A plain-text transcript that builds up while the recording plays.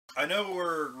I know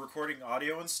we're recording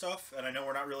audio and stuff, and I know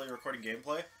we're not really recording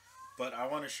gameplay, but I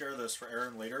want to share this for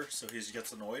Aaron later, so he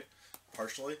gets annoyed,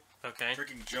 partially. Okay.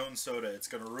 Drinking Jones soda. It's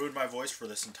going to ruin my voice for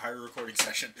this entire recording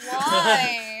session.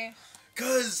 Why?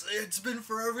 Because it's been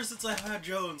forever since I had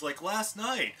Jones, like last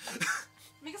night.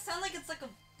 Make it sound like it's like a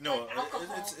No, like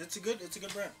alcohol. it's a good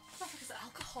brand. It's not like it's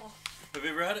alcohol. Have you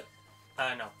ever had it?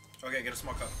 No. Okay, get a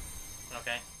small cup.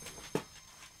 Okay.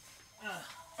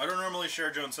 I don't normally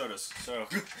share Jones sodas, so...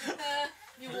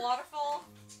 You waterfall?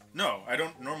 No, I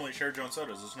don't normally share Jones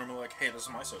sodas. It's normally like, hey, this is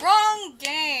my soda. Wrong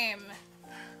game!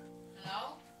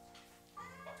 Hello?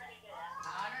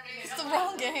 It's the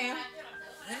wrong game.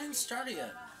 I didn't start it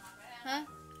yet. Huh?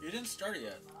 You didn't start it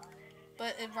yet.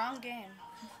 But it's wrong game.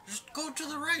 Just go to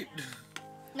the right.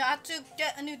 No, I have to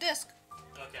get a new disc.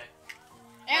 Okay.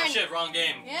 Aaron, Oh shit, wrong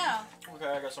game. yeah. Okay,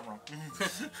 I got something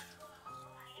wrong.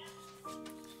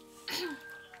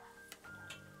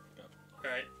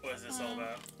 Alright, what is this all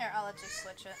about? Here, I'll let you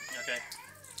switch it. Okay.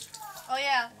 Oh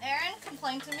yeah, Aaron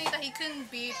complained to me that he couldn't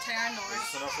beat Terra Is Nord.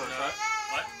 this enough for a try?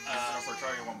 What? Is this enough for a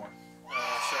try? Get one more.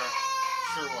 Sure.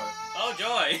 Sure what? Oh,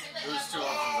 Joy! There's two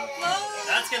options there. No!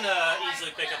 That's gonna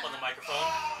easily pick up on the microphone.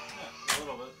 Yeah, a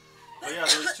little bit. But yeah,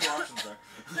 there's two options there.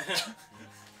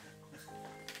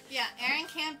 Yeah, Aaron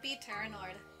can't beat Terra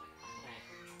Nord.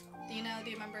 Do you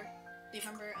remember,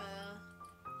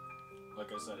 Like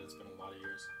I said, it's been a lot of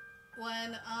years.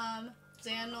 when,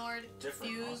 Xehanort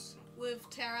Different, fused with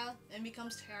Terra and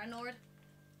becomes Terra Nord?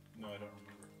 No, I don't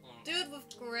remember. Dude with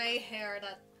gray hair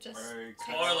that just... I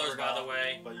Spoilers, by the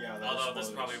way. But yeah, that Although was this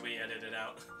spoilers. probably we edited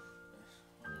out.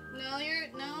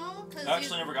 No, because I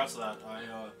actually never got to that.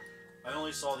 I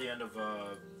only saw the end of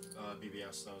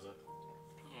BBS. That was it.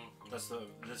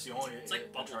 That's the only. It's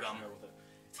like bubble interaction gum. I had with it.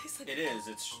 tastes like It is.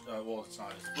 It's well, it's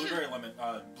not. It's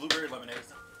blueberry lemonade.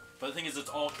 But the thing is, it's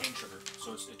all cane sugar,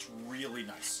 so it's really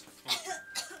nice.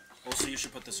 Also, you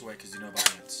should put this away because you know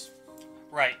about ants.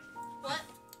 Right. What?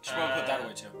 You should probably put that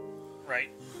away too. Right.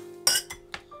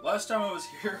 Last time I was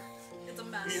here, It's a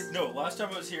mess. last time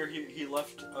I was here, he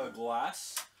left a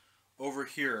glass over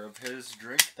here of his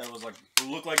drink that was like, it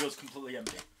looked like it was completely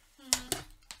empty.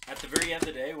 At the very end of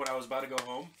the day, when I was about to go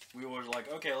home, we were like,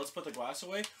 okay, let's put the glass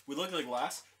away. We look at the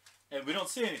glass, and we don't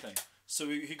see anything. So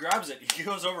he grabs it, he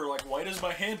goes over like white as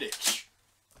my hand itch.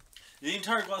 The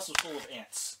entire glass was full of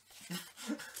ants.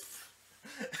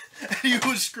 And he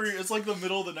was screaming, it's like the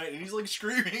middle of the night, and he's like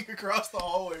screaming across the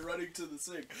hallway running to the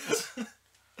sink.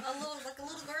 A little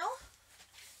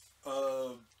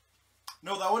girl?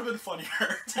 No, that would have been funnier.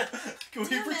 Can we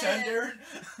Damn pretend, it. Aaron?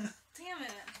 Damn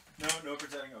it. No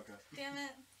pretending, okay. Damn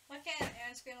it. Why can't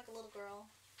Aaron scream like a little girl?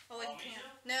 Oh, wait, Oh, he me can't.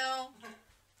 No.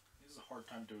 This is a hard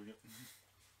time doing it.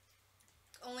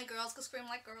 Only girls can scream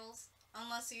like girls.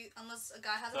 Unless a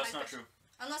guy has a That's high not pitch. true.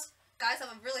 Unless guys have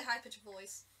a really high pitched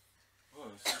voice. Oh,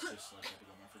 this tastes like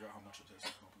bubblegum. I forgot how much it tastes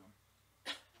like bubblegum.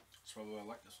 That's probably why I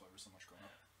like this flavor so much growing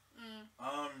up.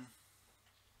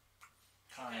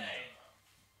 Kind of. Okay.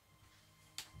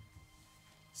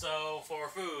 So, for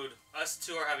food, us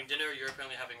two are having dinner, you're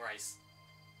apparently having rice.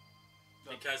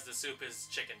 Because the soup is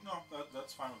chicken. No,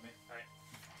 that's fine with me.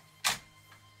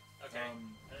 Okay.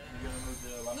 You gonna move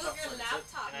the laptop? Move your so I can sit?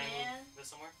 laptop, Can I man. move this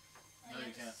somewhere? No,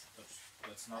 you can't.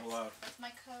 That's not allowed. That's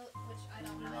my coat, which I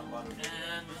don't You're know. not allowed to do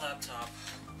And laptop.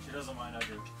 She doesn't mind, I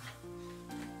do.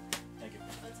 Thank you.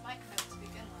 It's my coat to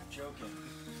begin with. Joking.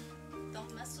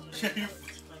 Don't mess with Yeah,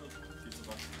 my you coat. pizza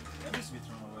box. That needs to be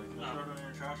thrown away. Can you throw it in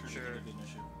your trash or Sure. do you think it'd be an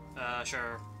issue?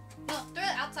 Sure. No, throw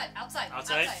it outside. Outside?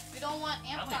 We don't want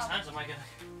How ant many problems. times am I gonna...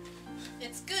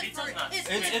 It's good Pizza's for not- it's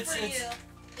It's- good it's- for it's- you.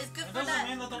 It's good It for doesn't that.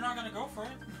 mean that they're not gonna go for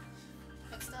it.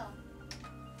 But still.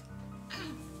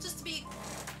 Just to be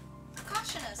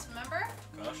cautious, remember?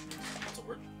 Gosh, that's a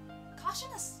word.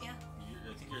 Cautious, yeah.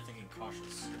 I think you're thinking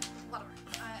cautious. Whatever.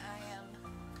 I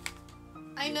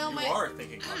am. I know you my. are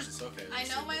thinking cautious, okay. I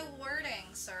know my wording,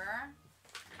 sir.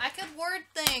 I could word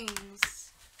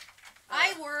things.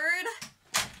 I word.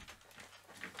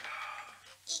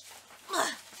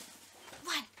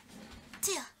 1,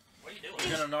 2. What are you doing?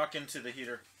 You're gonna knock into the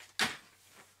heater.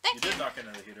 Thank You did knock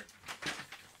into the heater.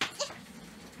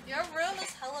 Your room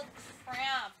is hella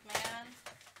cramped, man.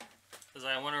 Because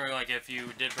I'm wondering, like, if you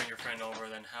did bring your friend over,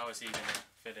 then how is he gonna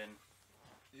fit in?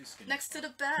 He's skinny. Next to the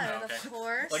bed, Oh, okay. of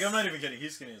course. Like, I'm not even kidding.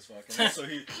 He's skinny as fuck. And also,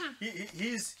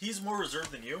 he's more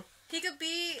reserved than you. He could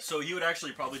be. So he would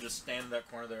actually probably just stand in that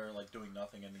corner there, like, doing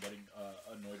nothing and getting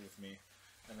annoyed with me.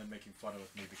 And then making fun of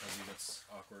me because he gets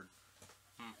awkward.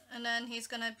 And then he's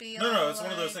gonna be. No, it's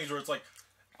one of those things where it's like,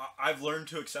 I've learned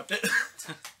to accept it.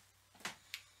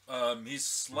 He's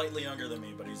slightly younger than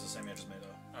me, but he's the same age as me,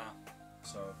 though. Oh.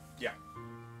 So, yeah.